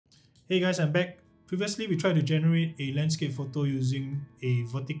Hey guys, I'm back. Previously, we tried to generate a landscape photo using a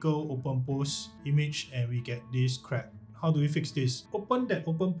vertical open pose image and we get this crap. How do we fix this? Open that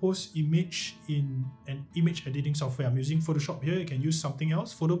open pose image in an image editing software. I'm using Photoshop here. You can use something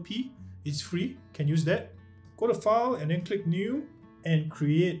else. Photo P, it's free. Can use that. Go to File and then click New and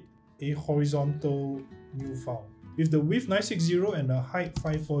create a horizontal new file with the width 960 and the height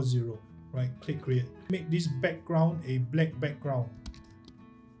 540. Right, click Create. Make this background a black background.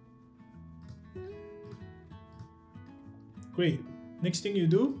 Great. Next thing you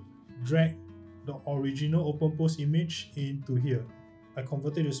do, drag the original open pose image into here. I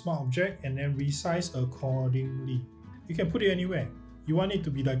converted to smart object and then resize accordingly. You can put it anywhere. You want it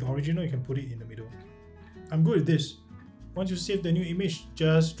to be like the original, you can put it in the middle. I'm good with this. Once you save the new image,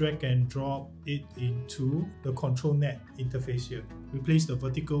 just drag and drop it into the controlnet interface here. Replace the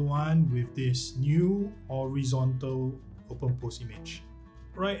vertical one with this new horizontal open pose image.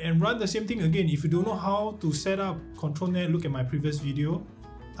 Right, and run the same thing again. If you don't know how to set up controlnet, look at my previous video.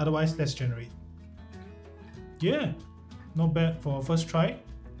 Otherwise, let's generate. Yeah, not bad for a first try.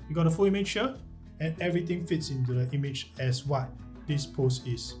 You got a full image here and everything fits into the image as what this pose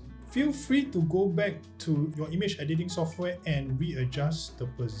is. Feel free to go back to your image editing software and readjust the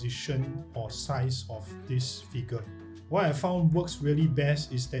position or size of this figure. What I found works really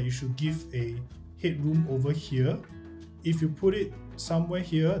best is that you should give a headroom over here. If you put it somewhere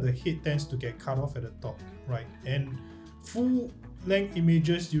here, the head tends to get cut off at the top, right? And full length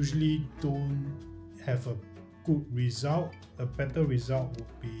images usually don't have a good result. A better result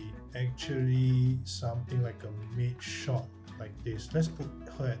would be actually something like a mid shot like this. Let's put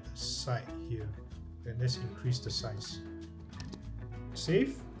her at the side here and let's increase the size.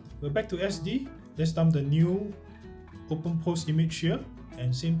 Save. We're back to SD. Let's dump the new open pose image here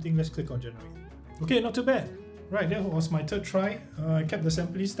and same thing, let's click on generate. Okay, not too bad. Right, that was my third try. I kept the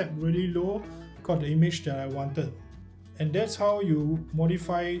sampling step really low, got the image that I wanted. And that's how you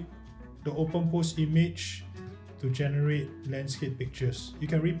modify the open pose image to generate landscape pictures. You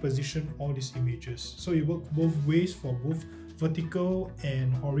can reposition all these images. So it works both ways for both vertical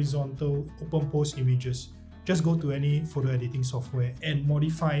and horizontal open pose images. Just go to any photo editing software and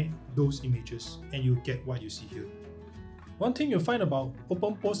modify those images and you get what you see here. One thing you'll find about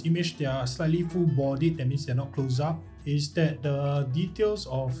open pose image, they are slightly full bodied, that means they're not close up, is that the details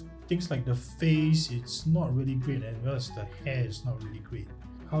of things like the face, it's not really great, as well as the hair is not really great.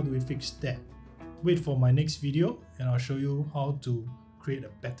 How do we fix that? Wait for my next video and I'll show you how to create a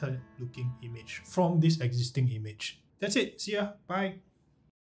better looking image from this existing image. That's it. See ya. Bye.